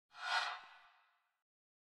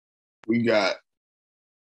We got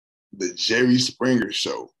the Jerry Springer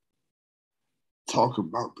Show. Talk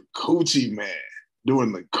about the Coochie Man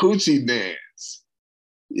doing the Coochie dance.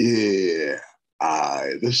 Yeah. All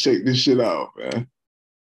right, let's shake this shit out, man.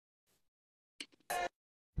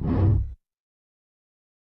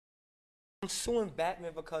 I'm suing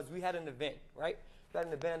Batman because we had an event, right? We had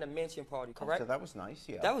an event at a mansion party, correct? So that was nice,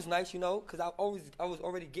 yeah. That was nice, you know, because I was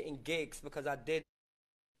already getting gigs because I did.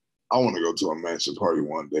 I want to go to a mansion party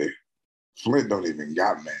one day. Flint don't even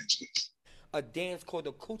got mansions. A dance called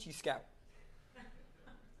the Coochie Scout.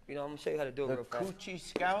 You know, I'm gonna show you how to do it real fast. The Coochie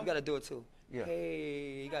Scout? You gotta do it too. Yeah.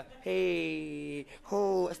 Hey, you got, hey,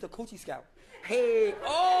 oh, it's the Coochie Scout. Hey,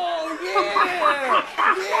 oh, yeah,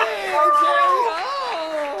 yeah, Jerry,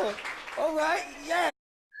 oh, all right, yeah.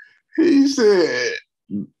 He said,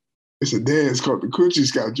 it's a dance called the Coochie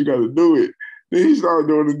Scout. You got to do it. Then he started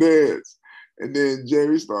doing the dance. And then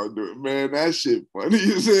Jerry started doing it. Man, that shit funny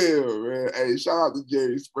as hell, man. Hey, shout out to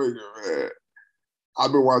Jerry Springer, man.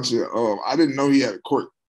 I've been watching, I didn't know he had a court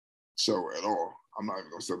show at all. I'm not even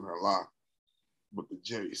going to sit there and lie. But the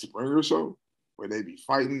Jerry Springer Show, where they be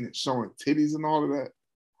fighting and showing titties and all of that,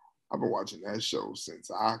 I've been watching that show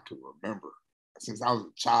since I can remember. Since I was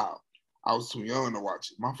a child. I was too young to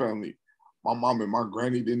watch it. My family, my mom and my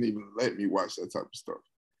granny didn't even let me watch that type of stuff.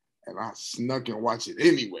 And I snuck and watched it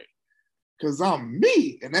anyway. Because I'm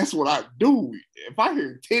me, and that's what I do. If I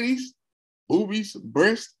hear titties, boobies,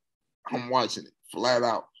 breasts, I'm watching it flat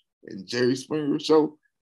out. And Jerry Springer Show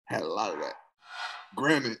had a lot of that.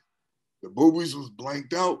 Granted, the boobies was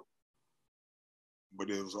blanked out,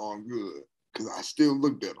 but it was all good because I still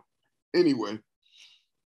looked at them. Anyway,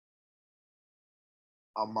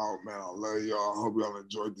 I'm out, man. I love y'all. I hope y'all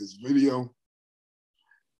enjoyed this video.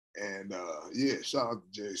 And yeah, shout out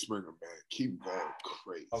to Jerry Springer, man. Keep going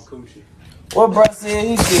crazy. Oh, Coochie. What bro said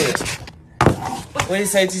he said? What he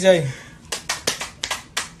say, TJ?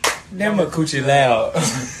 Damn a Coochie loud.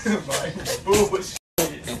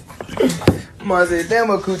 Mom said, damn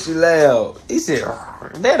a Coochie loud. He said,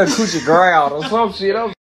 that a Coochie growled or some shit.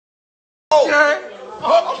 Okay.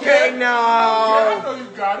 Okay, no. Yeah, I know you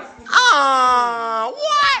got it.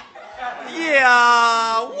 What?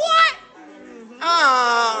 Yeah, what?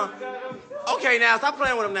 Okay, now stop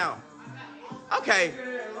playing with him now. Okay.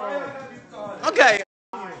 Okay.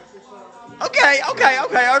 Okay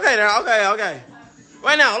now. Okay.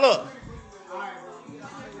 Right now, look.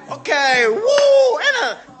 Okay, woo, and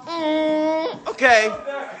a, okay.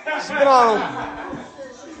 Spit on him.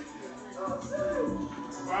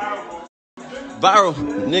 Viral,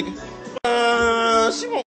 nigga. She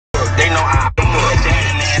won't. They know I'm that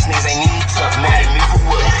ass niggas ain't need to mad at me for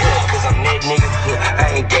what? Cause I'm that nigga.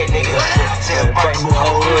 I ain't that nigga. Tell fuck who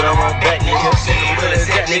hold it, I'm on that nigga.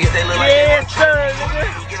 That niggas they look like yes, sir,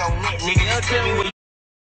 nigga. Get on that nigga. Tell me